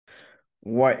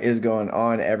What is going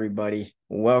on, everybody?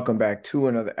 Welcome back to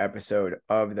another episode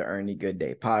of the Ernie Good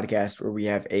Day podcast, where we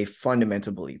have a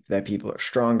fundamental belief that people are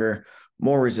stronger,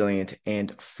 more resilient,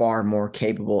 and far more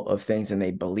capable of things than they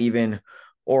believe in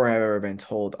or have ever been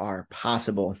told are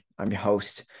possible. I'm your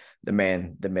host, the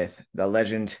man, the myth, the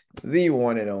legend, the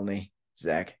one and only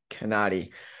Zach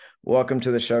Canati. Welcome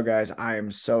to the show, guys. I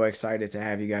am so excited to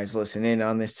have you guys listen in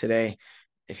on this today.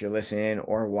 If you're listening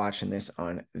or watching this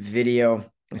on video,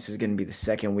 this is going to be the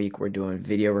second week we're doing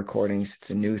video recordings. It's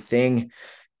a new thing.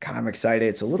 Kind of excited.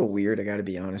 It's a little weird, I got to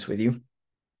be honest with you,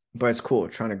 but it's cool.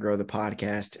 Trying to grow the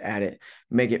podcast, add it,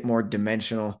 make it more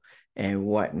dimensional and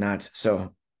whatnot.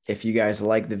 So if you guys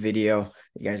like the video,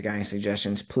 you guys got any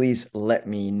suggestions, please let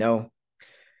me know.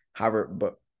 However,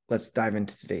 but let's dive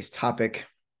into today's topic.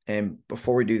 And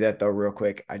before we do that, though, real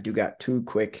quick, I do got two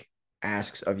quick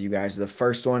asks of you guys. The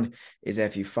first one is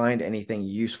if you find anything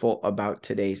useful about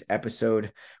today's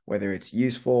episode, whether it's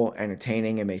useful,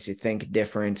 entertaining, it makes you think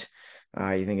different,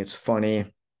 you think it's funny,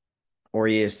 or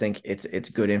you just think it's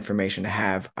good information to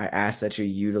have, I ask that you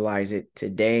utilize it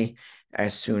today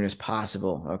as soon as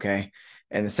possible. Okay.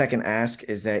 And the second ask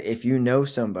is that if you know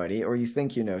somebody or you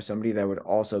think you know somebody that would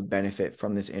also benefit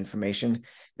from this information,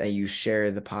 that you share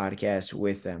the podcast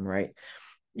with them, right?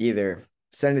 Either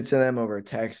send it to them over a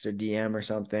text or DM or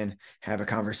something, have a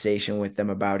conversation with them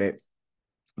about it,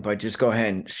 but just go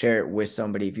ahead and share it with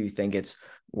somebody if you think it's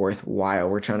worthwhile.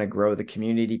 We're trying to grow the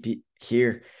community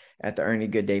here at the Earn a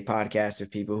Good Day podcast of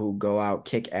people who go out,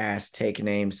 kick ass, take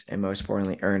names, and most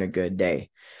importantly, earn a good day.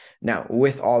 Now,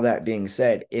 with all that being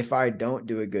said, if I don't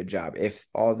do a good job, if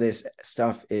all this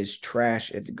stuff is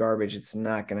trash, it's garbage, it's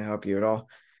not going to help you at all,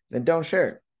 then don't share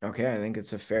it. Okay. I think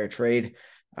it's a fair trade.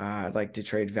 I'd like to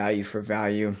trade value for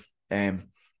value. And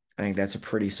I think that's a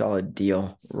pretty solid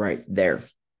deal right there.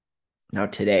 Now,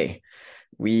 today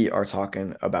we are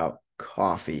talking about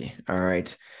coffee. All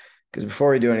right. Because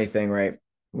before we do anything, right,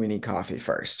 we need coffee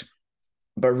first.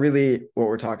 But really, what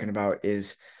we're talking about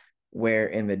is where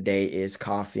in the day is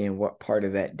coffee and what part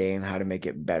of that day and how to make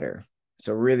it better.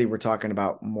 So, really, we're talking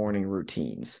about morning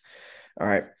routines. All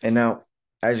right. And now,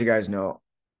 as you guys know,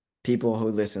 people who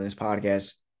listen to this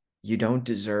podcast, you don't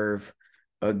deserve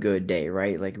a good day,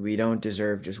 right? Like, we don't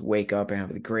deserve just wake up and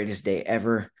have the greatest day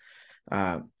ever.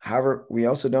 However, we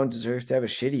also don't deserve to have a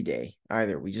shitty day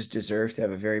either. We just deserve to have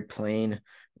a very plain,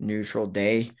 neutral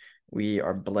day. We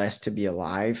are blessed to be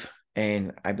alive.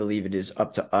 And I believe it is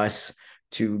up to us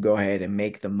to go ahead and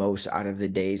make the most out of the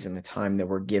days and the time that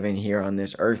we're given here on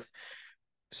this earth.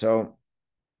 So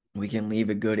we can leave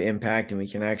a good impact and we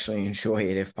can actually enjoy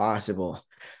it if possible,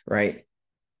 right?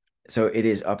 So it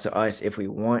is up to us if we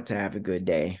want to have a good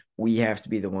day. We have to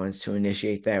be the ones to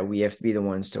initiate that. We have to be the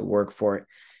ones to work for it.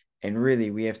 And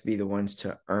really, we have to be the ones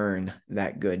to earn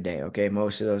that good day. Okay.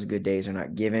 Most of those good days are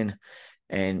not given.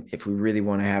 And if we really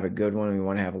want to have a good one, we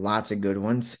want to have lots of good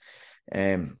ones.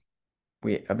 And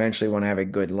we eventually want to have a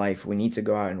good life. We need to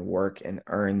go out and work and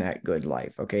earn that good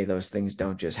life. Okay. Those things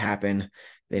don't just happen,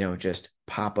 they don't just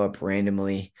pop up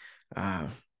randomly.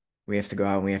 We have to go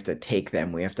out and we have to take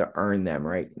them. We have to earn them,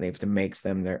 right? They have to make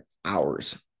them their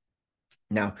ours.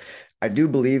 Now, I do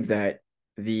believe that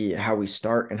the how we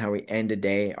start and how we end a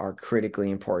day are critically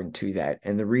important to that.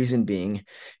 And the reason being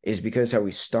is because how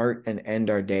we start and end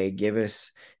our day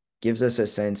gives us a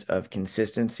sense of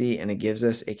consistency, and it gives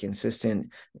us a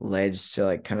consistent ledge to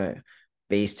like kind of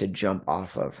base to jump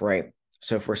off of, right?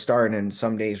 So if we're starting and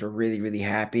some days we're really, really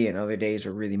happy and other days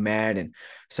we're really mad and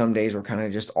some days we're kind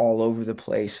of just all over the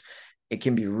place, it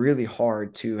can be really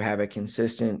hard to have a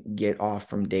consistent get off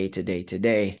from day to day to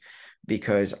day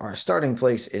because our starting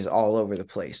place is all over the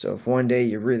place. So if one day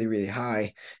you're really, really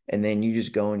high and then you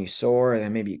just go and you soar and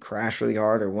then maybe you crash really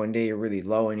hard, or one day you're really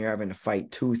low and you're having to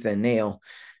fight tooth and nail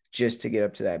just to get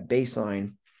up to that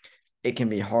baseline, it can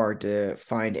be hard to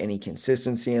find any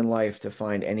consistency in life, to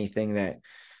find anything that,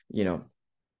 you know,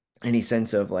 any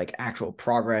sense of like actual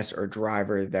progress or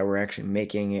driver that we're actually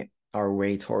making it our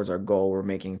way towards our goal. We're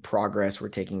making progress. We're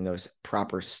taking those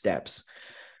proper steps.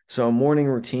 So a morning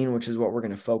routine, which is what we're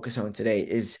going to focus on today,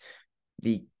 is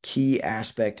the key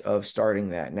aspect of starting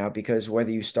that. Now, because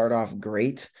whether you start off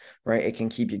great, right, it can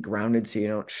keep you grounded so you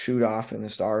don't shoot off in the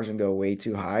stars and go way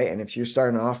too high. And if you're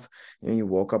starting off and you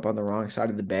woke up on the wrong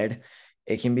side of the bed,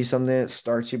 it can be something that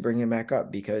starts you bringing back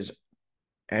up because,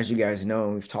 as you guys know,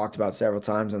 and we've talked about several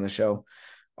times on the show,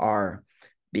 our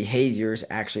behaviors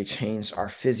actually change our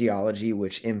physiology,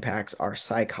 which impacts our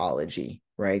psychology,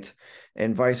 right?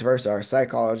 And vice versa. Our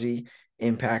psychology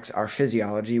impacts our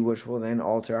physiology, which will then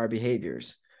alter our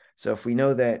behaviors. So if we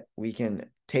know that we can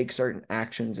take certain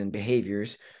actions and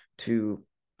behaviors to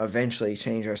eventually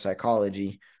change our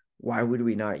psychology, why would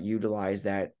we not utilize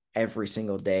that every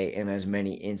single day in as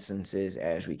many instances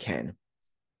as we can?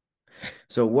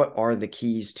 So what are the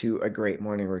keys to a great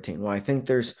morning routine? Well, I think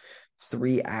there's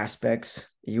 3 aspects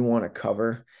you want to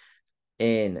cover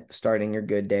in starting your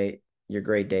great day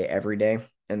every day.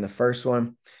 And the first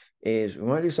one is we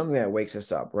want to do something that wakes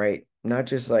us up, right? Not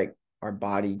just like our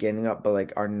body getting up, but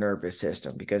like our nervous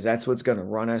system, because that's what's going to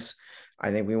run us.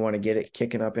 I think we want to get it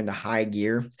kicking up into high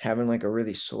gear. Having like a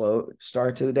really slow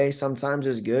start to the day sometimes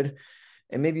is good.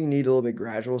 And maybe you need a little bit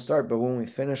gradual start, but when we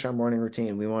finish our morning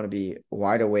routine, we want to be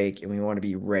wide awake and we want to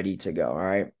be ready to go. All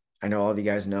right. I know all of you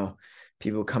guys know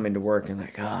people come into work and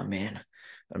like, oh man,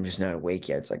 I'm just not awake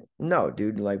yet. It's like, no,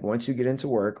 dude, like once you get into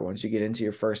work, once you get into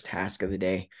your first task of the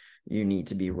day, you need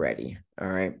to be ready. All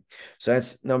right. So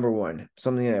that's number one,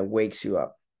 something that wakes you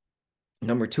up.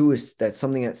 Number two is that's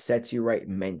something that sets you right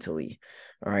mentally.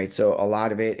 All right. So a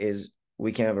lot of it is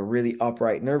we can have a really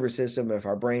upright nervous system, but if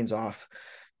our brain's off,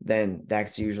 then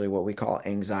that's usually what we call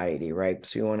anxiety, right?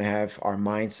 So we want to have our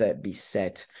mindset be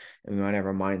set, and we want to have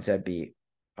our mindset be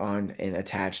on and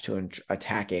attached to and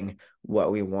attacking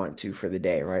what we want to for the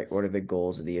day, right? What are the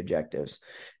goals or the objectives?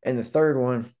 And the third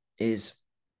one is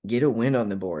get a win on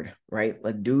the board, right?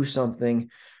 Let's do something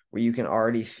where you can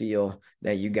already feel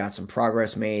that you got some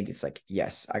progress made. It's like,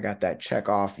 yes, I got that check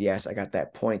off. Yes, I got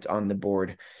that point on the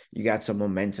board. You got some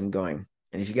momentum going.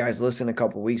 And if you guys listened a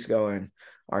couple weeks ago and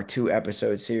our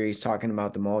 2-episode series talking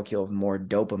about the molecule of more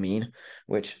dopamine,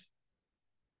 which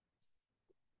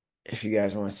if you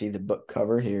guys want to see the book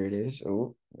cover, here it is.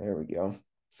 Oh, there we go.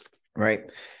 Right.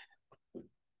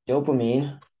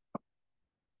 Dopamine,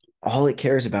 all it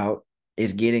cares about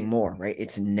is getting more, right?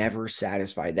 It's never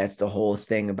satisfied. That's the whole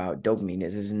thing about dopamine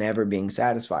is it's never being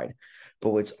satisfied.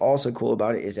 But what's also cool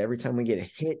about it is every time we get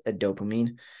a hit of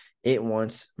dopamine, it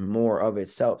wants more of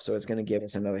itself. So it's going to give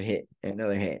us another hit,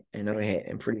 another hit, another hit.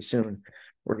 And pretty soon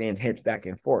we're getting hits back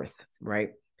and forth,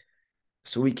 right?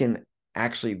 So we can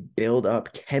actually build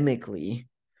up chemically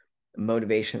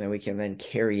motivation that we can then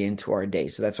carry into our day.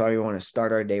 So that's why we want to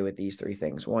start our day with these 3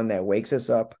 things. One that wakes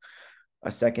us up, a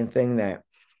second thing that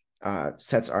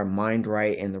sets our mind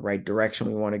right in the right direction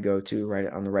we want to go to, right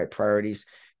on the right priorities.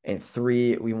 And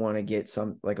 3, we want to get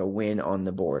some like a win on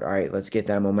the board. All right, let's get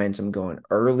that momentum going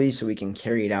early so we can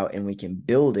carry it out and we can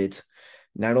build it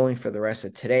not only for the rest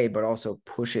of today, but also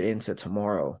push it into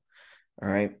tomorrow. All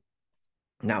right.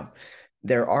 Now,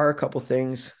 there are a couple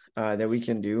things that we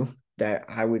can do that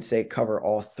I would say cover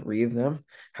all 3 of them.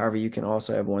 However, you can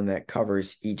also have one that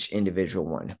covers each individual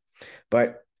one.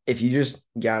 But if you just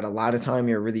got a lot of time,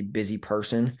 you're a really busy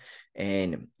person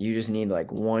and you just need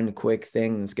like one quick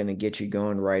thing that's going to get you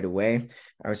going right away,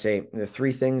 I would say the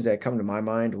 3 things that come to my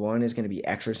mind. One is going to be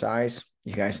exercise.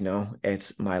 You guys know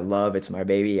it's my love, it's my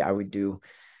baby. I would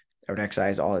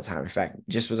exercise all the time. In fact,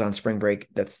 just was on spring break.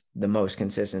 That's the most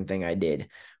consistent thing I did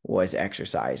was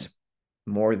exercise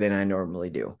more than I normally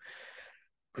do.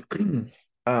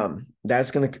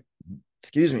 That's going to,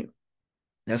 excuse me,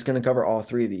 that's going to cover all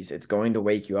 3 of these. It's going to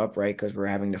wake you up, right? Because we're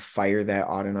having to fire that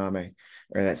autonomic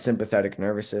or that sympathetic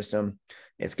nervous system.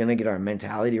 It's going to get our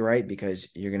mentality right because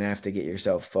you're going to have to get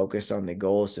yourself focused on the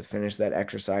goals to finish that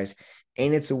exercise.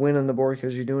 And it's a win on the board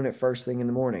because you're doing it first thing in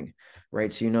the morning,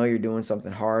 right? So you know you're doing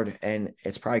something hard and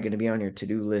it's probably going to be on your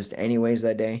to-do list anyways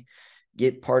that day.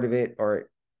 Get part of it or,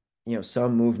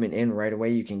 some movement in right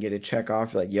away. You can get a check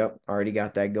off. Like, yep, already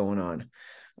got that going on.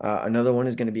 Another one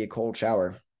is going to be a cold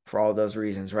shower for all those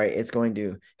reasons, right? It's going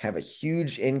to have a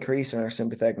huge increase in our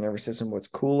sympathetic nervous system. What's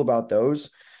cool about those,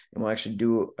 and we'll actually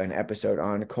do an episode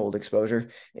on cold exposure,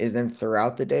 is then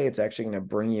throughout the day, it's actually going to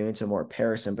bring you into a more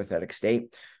parasympathetic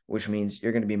state, which means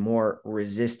you're going to be more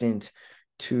resistant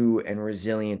to and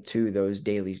resilient to those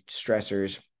daily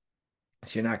stressors.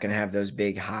 So you're not going to have those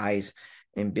big highs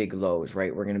and big lows,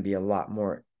 right? We're going to be a lot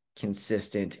more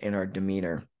consistent in our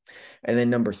demeanor. And then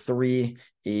number 3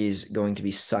 is going to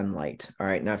be sunlight. All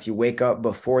right. Now, if you wake up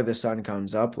before the sun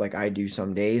comes up, like I do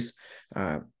some days,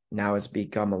 now it's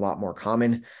become a lot more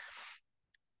common.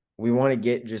 We want to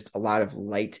get just a lot of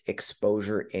light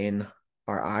exposure in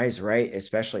our eyes, right?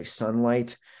 Especially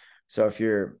sunlight. So if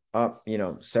you're up,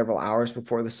 several hours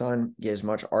before the sun, get as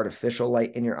much artificial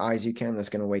light in your eyes as you can. That's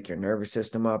going to wake your nervous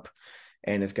system up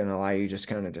and it's going to allow you just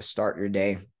kind of to start your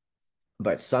day.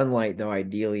 But sunlight, though,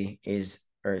 ideally is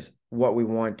what we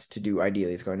want to do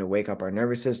ideally. It's going to wake up our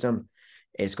nervous system.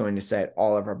 It's going to set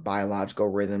all of our biological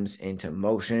rhythms into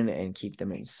motion and keep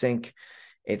them in sync.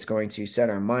 It's going to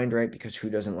set our mind right because who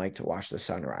doesn't like to watch the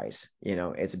sunrise?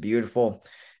 It's beautiful.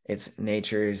 It's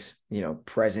nature's,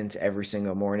 presence every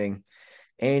single morning.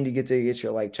 And you get to get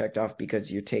your light checked off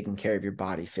because you're taking care of your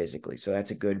body physically. So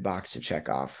that's a good box to check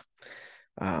off.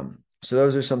 So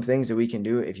those are some things that we can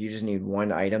do if you just need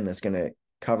one item that's going to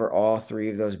cover all three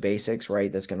of those basics,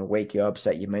 right? That's going to wake you up,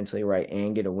 set you mentally right,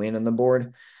 and get a win on the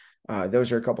board.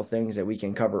 Those are a couple things that we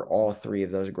can cover all three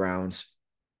of those grounds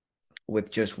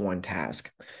with just one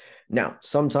task. Now,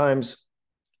 sometimes,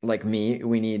 like me,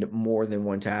 we need more than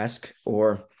one task,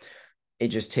 or it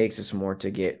just takes us more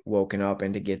to get woken up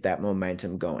and to get that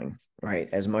momentum going, right?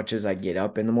 As much as I get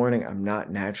up in the morning, I'm not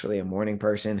naturally a morning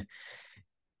person.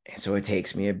 And so it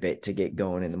takes me a bit to get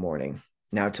going in the morning.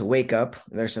 Now, to wake up,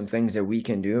 there's some things that we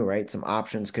can do, right? Some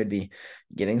options could be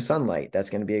getting sunlight. That's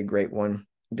going to be a great one.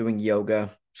 Doing yoga,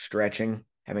 stretching,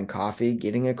 having coffee,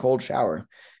 getting a cold shower.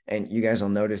 And you guys will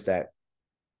notice that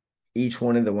each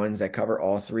one of the ones that cover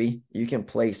all three, you can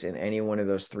place in any one of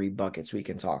those three buckets we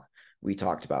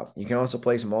talked about. You can also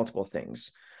place multiple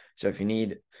things. So if you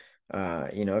need,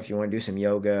 if you want to do some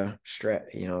yoga,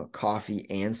 coffee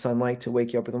and sunlight to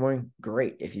wake you up in the morning,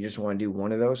 great. If you just want to do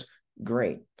one of those,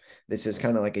 great. This is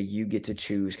kind of like a you get to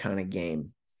choose kind of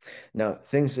game. Now,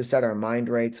 things to set our mind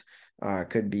right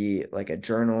could be like a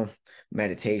journal,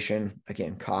 meditation,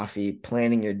 again, coffee,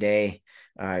 planning your day,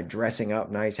 dressing up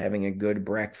nice, having a good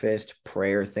breakfast,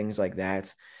 prayer, things like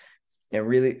that. And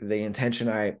really the intention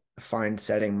I find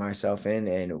setting myself in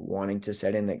and wanting to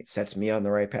set in that sets me on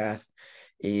the right path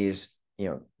is,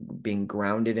 being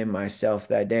grounded in myself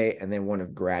that day, and then one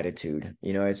of gratitude.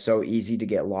 It's so easy to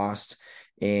get lost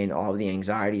in all the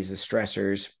anxieties, the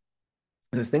stressors,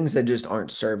 the things that just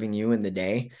aren't serving you in the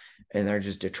day, and they're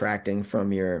just detracting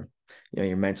from your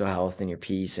mental health and your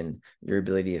peace and your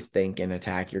ability to think and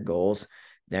attack your goals,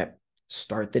 that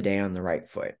start the day on the right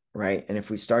foot, right? And if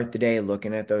we start the day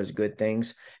looking at those good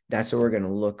things, that's what we're going to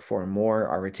look for more.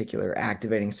 Our reticular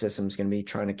activating system is going to be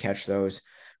trying to catch those,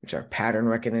 which are pattern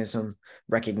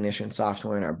recognition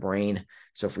software in our brain.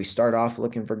 So if we start off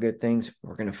looking for good things,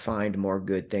 we're going to find more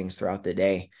good things throughout the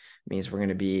day. It means we're going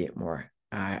to be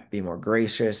more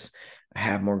gracious,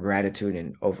 have more gratitude,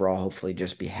 and overall, hopefully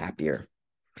just be happier.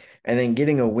 And then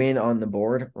getting a win on the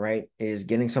board, right, is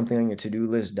getting something on your to-do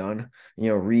list done,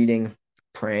 reading,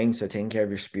 praying. So taking care of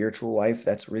your spiritual life,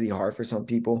 that's really hard for some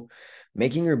people.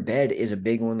 Making your bed is a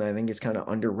big one that I think is kind of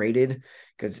underrated,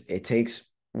 because it takes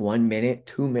 1 minute,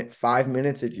 2 minutes, 5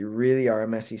 minutes if you really are a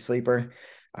messy sleeper.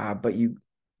 But you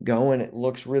go and it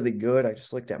looks really good. I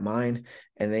just looked at mine.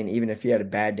 And then even if you had a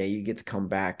bad day, you get to come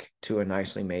back to a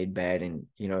nicely made bed, and,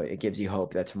 it gives you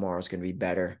hope that tomorrow's going to be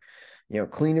better.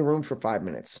 Clean your room for 5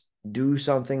 minutes. Do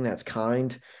something that's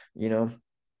kind.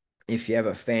 If you have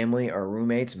a family or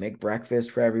roommates, make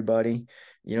breakfast for everybody.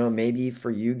 Maybe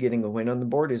for you, getting a win on the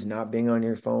board is not being on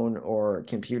your phone or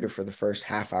computer for the first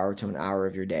half hour to an hour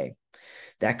of your day.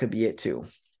 That could be it too.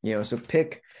 So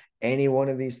pick any one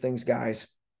of these things, guys.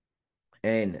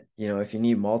 And, if you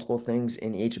need multiple things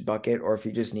in each bucket, or if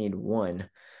you just need one,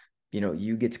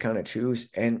 you get to kind of choose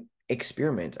and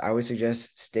experiment. I would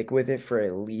suggest stick with it for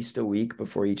at least a week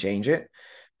before you change it,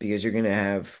 because you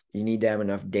need to have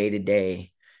enough day-to-day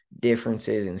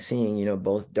differences in seeing,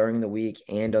 both during the week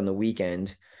and on the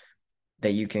weekend,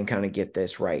 that you can kind of get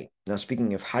this right. Now,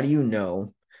 speaking of, how do you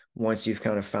know once you've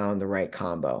kind of found the right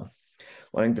combo?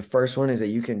 Well, I think the first one is that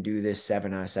you can do this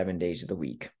 7 out of 7 days of the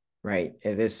week, right?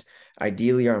 And this,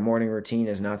 ideally, our morning routine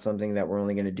is not something that we're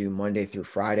only going to do Monday through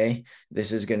Friday.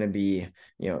 This is going to be,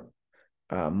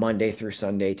 Monday through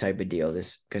Sunday type of deal.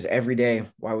 Because every day,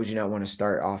 why would you not want to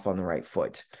start off on the right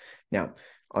foot? Now,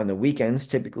 on the weekends,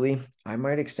 typically, I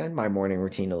might extend my morning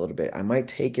routine a little bit. I might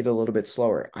take it a little bit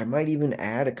slower. I might even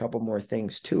add a couple more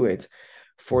things to it,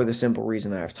 for the simple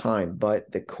reason I have time.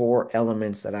 But the core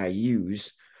elements that I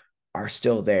use are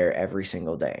still there every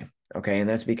single day. Okay. And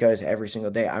that's because every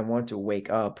single day I want to wake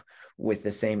up with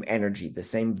the same energy, the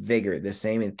same vigor, the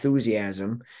same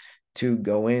enthusiasm to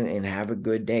go in and have a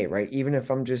good day, right? Even if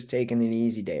I'm just taking an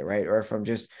easy day, right? Or if I'm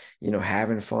just,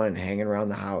 having fun, hanging around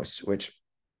the house, which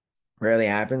rarely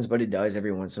happens, but it does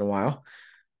every once in a while.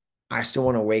 I still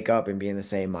want to wake up and be in the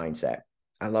same mindset.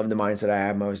 I love the mindset I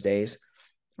have most days,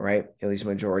 right? At least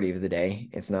majority of the day.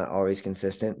 It's not always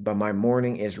consistent, but my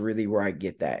morning is really where I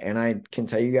get that. And I can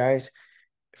tell you guys,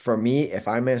 for me, if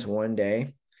I miss one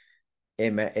day,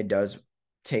 it does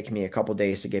take me a couple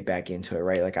days to get back into it,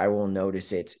 right? Like I will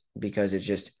notice it, because it's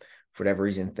just, for whatever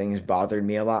reason, things bothered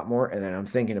me a lot more. And then I'm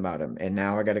thinking about them. And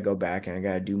now I got to go back and I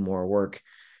got to do more work.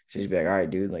 She's be like, all right,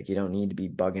 dude, like you don't need to be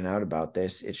bugging out about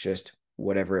this. It's just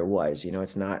whatever it was,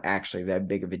 it's not actually that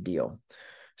big of a deal.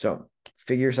 So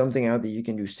figure something out that you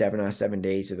can do 7 out of 7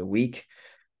 days of the week.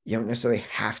 You don't necessarily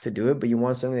have to do it, but you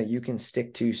want something that you can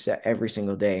stick to set every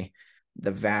single day,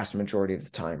 the vast majority of the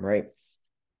time, right?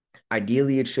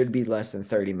 Ideally, it should be less than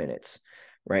 30 minutes,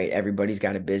 right? Everybody's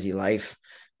got a busy life.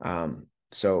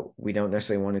 So we don't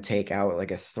necessarily want to take out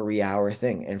like a 3-hour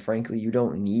thing. And frankly, you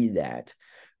don't need that,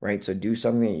 right? So do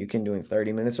something that you can do in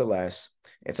 30 minutes or less.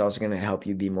 It's also going to help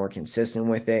you be more consistent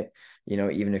with it.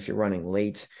 Even if you're running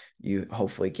late, you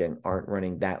hopefully aren't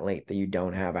running that late that you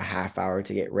don't have a half hour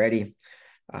to get ready.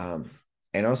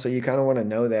 And also you kind of want to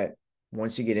know that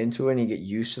once you get into it and you get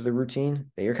used to the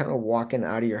routine, that you're kind of walking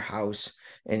out of your house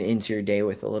and into your day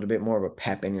with a little bit more of a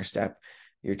pep in your step.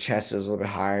 Your chest is a little bit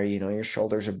higher, your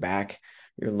shoulders are back,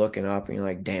 you're looking up and you're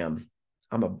like, damn,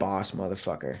 I'm a boss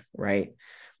motherfucker, right?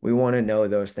 We want to know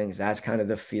those things. That's kind of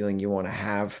the feeling you want to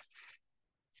have.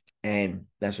 And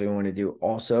that's what we want to do.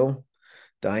 Also,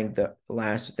 I think the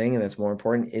last thing, and that's more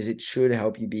important, is it should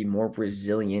help you be more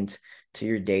resilient to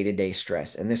your day-to-day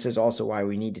stress. And this is also why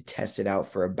we need to test it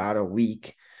out for about a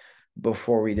week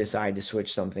before we decide to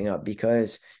switch something up.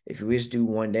 Because if we just do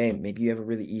one day, maybe you have a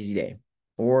really easy day,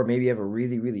 or maybe you have a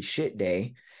really, really shit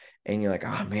day, and you're like,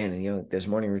 oh man, and this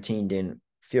morning routine didn't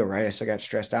feel right. I still got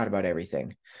stressed out about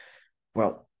everything.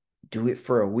 Well, do it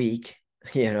for a week,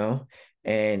 and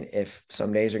if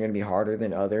some days are going to be harder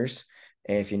than others,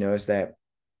 and if you notice that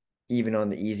even on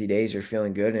the easy days, you're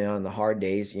feeling good, and on the hard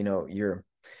days, you're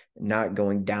not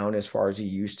going down as far as you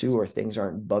used to, or things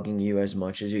aren't bugging you as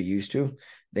much as you used to,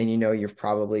 then you're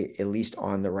probably at least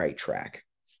on the right track.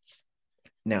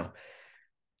 Now,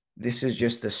 this is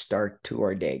just the start to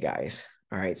our day, guys.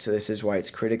 All right. So this is why it's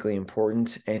critically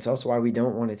important. And it's also why we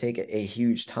don't want to take a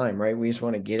huge time, right? We just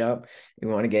want to get up, we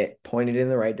want to get pointed in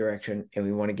the right direction, and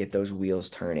we want to get those wheels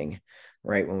turning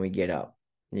right when we get up.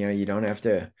 You don't have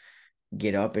to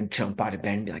get up and jump out of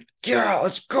bed and be like, yeah,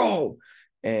 let's go,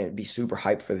 and be super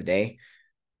hyped for the day.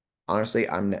 Honestly,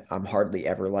 I'm hardly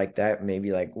ever like that.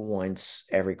 Maybe like once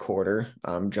every quarter,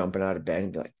 I'm jumping out of bed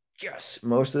and be like, yes.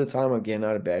 Most of the time I'm getting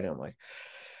out of bed and I'm like,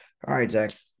 all right,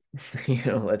 Zach,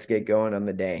 let's get going on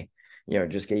the day.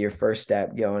 Just get your first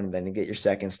step going, and then you get your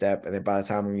second step. And then by the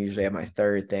time I'm usually at my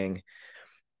third thing,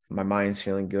 my mind's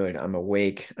feeling good. I'm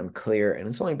awake, I'm clear. And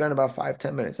it's only been about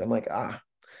 5-10 minutes. I'm like,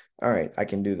 all right, I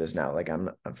can do this now. Like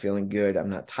I'm feeling good. I'm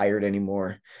not tired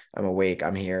anymore. I'm awake.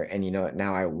 I'm here. And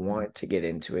now I want to get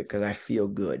into it because I feel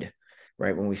good,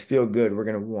 right? When we feel good, we're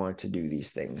going to want to do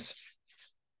these things.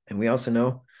 And we also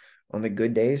know on the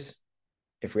good days,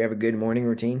 if we have a good morning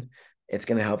routine, it's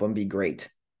going to help them be great.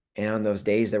 And on those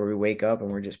days that we wake up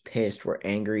and we're just pissed, we're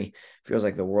angry, feels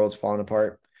like the world's falling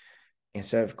apart,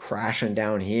 instead of crashing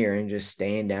down here and just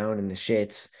staying down in the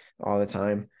shits all the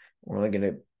time, we're only going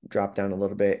to drop down a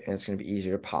little bit, and it's going to be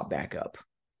easier to pop back up,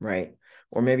 right?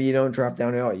 Or maybe you don't drop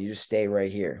down at all. You just stay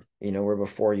right here, where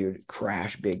before you would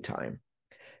crash big time.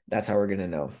 That's how we're going to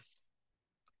know.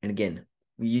 And again,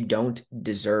 you don't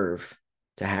deserve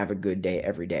to have a good day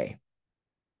every day.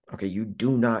 Okay, you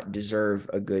do not deserve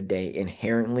a good day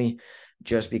inherently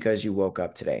just because you woke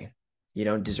up today. You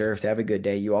don't deserve to have a good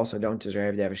day. You also don't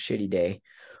deserve to have a shitty day.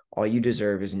 All you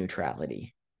deserve is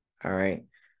neutrality. All right.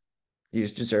 You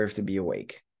just deserve to be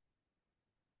awake.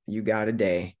 You got a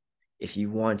day. If you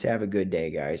want to have a good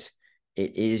day, guys,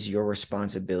 it is your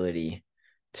responsibility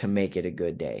to make it a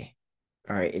good day.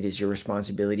 All right. It is your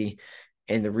responsibility.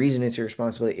 And the reason it's your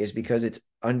responsibility is because it's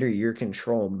under your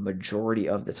control majority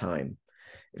of the time.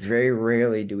 Very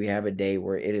rarely do we have a day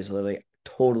where it is literally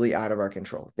totally out of our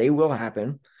control. They will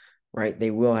happen, right? They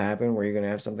will happen where you're going to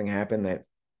have something happen that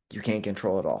you can't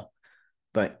control at all.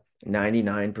 But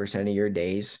 99% of your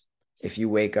days, if you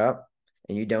wake up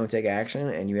and you don't take action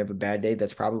and you have a bad day,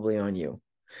 that's probably on you.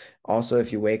 Also,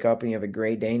 if you wake up and you have a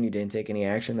great day and you didn't take any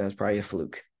action, that's probably a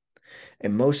fluke.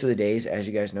 And most of the days, as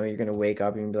you guys know, you're going to wake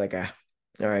up and be like, all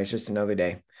right, it's just another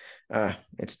day.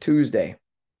 It's Tuesday.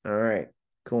 All right,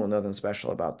 cool. Nothing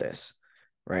special about this,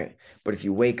 right? But if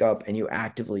you wake up and you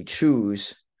actively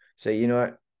choose, say, you know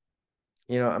what?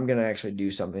 I'm going to actually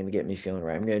do something to get me feeling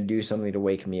right. I'm going to do something to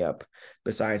wake me up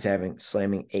besides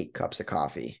slamming 8 cups of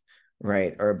coffee,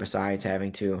 right? Or besides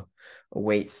having to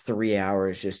wait 3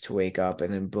 hours just to wake up,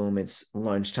 and then boom, it's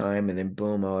lunchtime, and then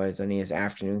boom, oh, I need his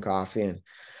afternoon coffee, and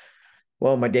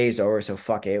well, my day's over, so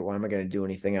fuck it. Why am I going to do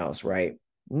anything else, right?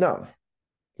 No.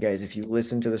 Guys, if you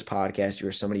listen to this podcast,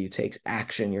 you're somebody who takes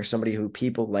action. You're somebody who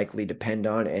people likely depend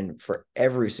on. And for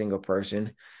every single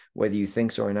person, whether you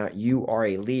think so or not, you are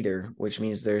a leader, which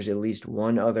means there's at least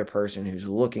one other person who's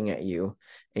looking at you,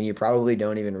 and you probably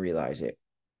don't even realize it.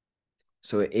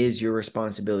 So it is your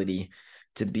responsibility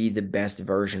to be the best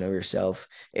version of yourself,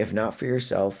 if not for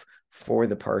yourself, for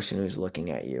the person who's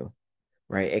looking at you,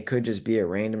 right? It could just be a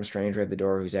random stranger at the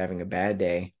door who's having a bad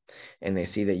day, and they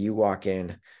see that you walk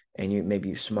in and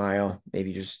you smile, maybe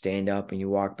you just stand up and you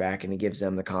walk back, and it gives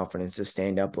them the confidence to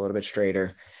stand up a little bit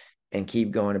straighter and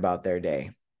keep going about their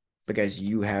day. because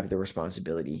you have the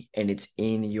responsibility and it's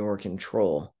in your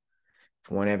control. If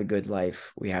we want to have a good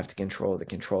life, we have to control the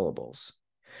controllables.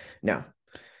 Now,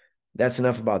 that's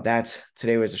enough about that.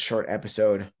 Today was a short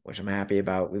episode, which I'm happy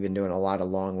about. We've been doing a lot of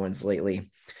long ones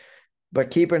lately,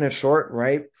 but keeping it short,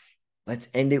 right? Let's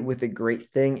end it with a great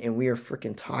thing. And we are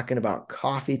freaking talking about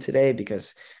coffee today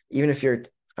because even if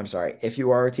if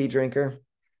you are a tea drinker,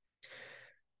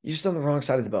 you're just on the wrong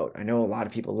side of the boat. I know a lot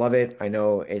of people love it. I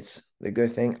know it's the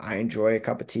good thing. I enjoy a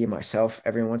cup of tea myself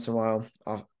every once in a while.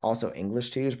 Also,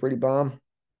 English tea is pretty bomb,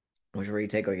 which is where you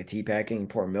take like a tea packet and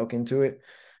pour milk into it.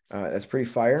 That's pretty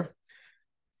fire.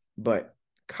 But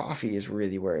coffee is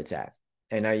really where it's at.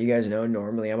 And now you guys know,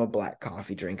 normally I'm a black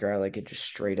coffee drinker. I like it just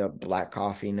straight up black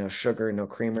coffee, no sugar, no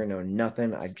creamer, no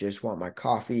nothing. I just want my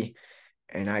coffee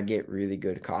and I get really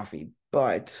good coffee.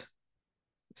 But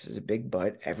this is a big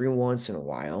but. Every once in a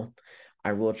while,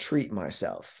 I will treat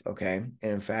myself. Okay.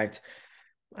 And in fact,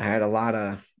 I had a lot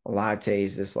of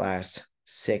lattes this last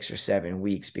 6 or 7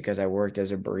 weeks because I worked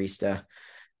as a barista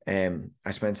and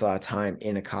I spent a lot of time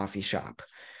in a coffee shop.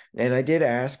 And I did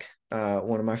ask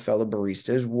one of my fellow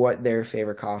baristas what their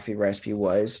favorite coffee recipe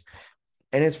was.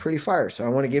 And it's pretty fire. So I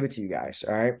want to give it to you guys.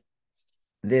 All right.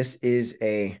 This is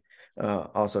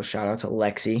also shout out to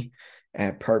Lexi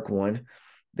at Perk One.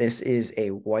 This is a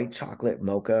white chocolate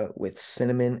mocha with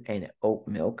cinnamon and oat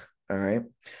milk. All right.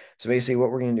 So basically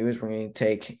what we're going to do is we're going to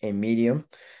take a medium.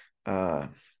 You're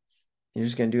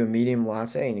just going to do a medium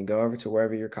latte and you go over to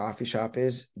wherever your coffee shop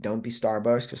is. Don't be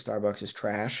Starbucks because Starbucks is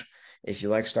trash. If you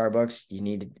like Starbucks,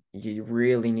 you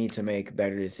really need to make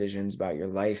better decisions about your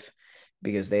life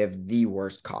because they have the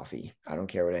worst coffee. I don't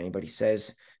care what anybody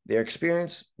says. Their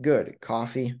experience, good.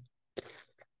 Coffee,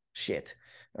 shit.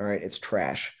 All right, it's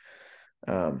trash.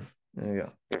 There you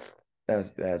go.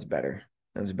 That's better.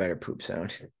 That was a better poop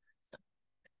sound.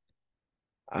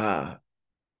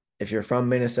 If you're from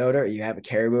Minnesota or you have a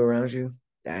Caribou around you,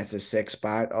 that's a sick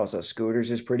spot. Also,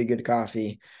 Scooters is pretty good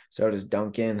coffee. So does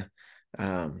Dunkin'.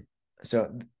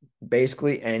 So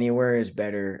basically anywhere is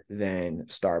better than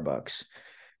Starbucks.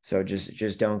 So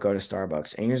just don't go to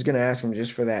Starbucks. And you're just going to ask them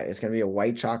just for that. It's going to be a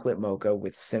white chocolate mocha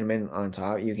with cinnamon on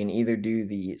top. You can either do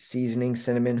the seasoning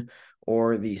cinnamon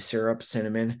or the syrup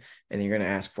cinnamon, and you're going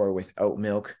to ask for it with oat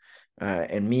milk.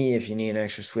 And me, if you need an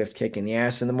extra swift kick in the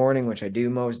ass in the morning, which I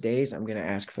do most days, I'm going to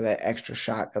ask for that extra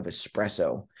shot of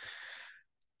espresso.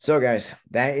 So guys,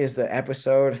 that is the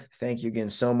episode. Thank you again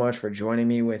so much for joining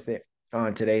me with it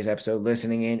on today's episode,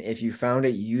 listening in. If you found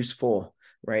it useful,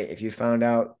 right? If you found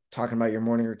out talking about your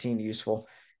morning routine useful,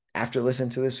 after listening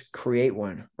to this, create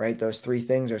one, right? Those 3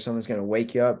 things are something's going to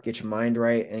wake you up, get your mind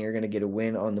right, and you're going to get a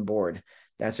win on the board.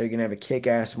 That's how you're going to have a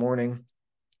kick-ass morning.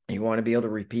 You want to be able to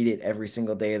repeat it every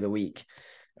single day of the week.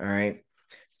 All right.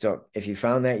 So if you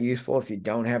found that useful, if you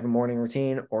don't have a morning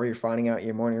routine or you're finding out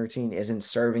your morning routine isn't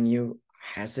serving you,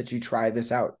 ask that you try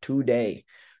this out today,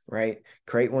 right?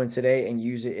 Create one today and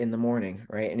use it in the morning,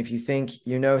 right? And if you think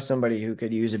you know somebody who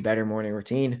could use a better morning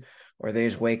routine, or they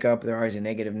just wake up, they're always a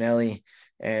negative Nelly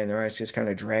and they're always just kind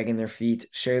of dragging their feet,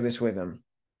 share this with them.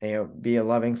 And, be a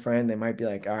loving friend. They might be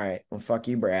like, all right, well, fuck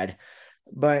you, Brad.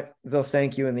 But they'll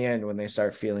thank you in the end when they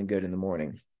start feeling good in the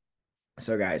morning.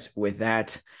 So guys, with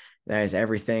that, that is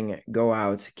everything. Go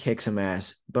out, kick some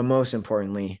ass, but most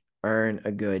importantly, earn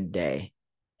a good day.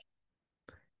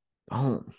 Boom.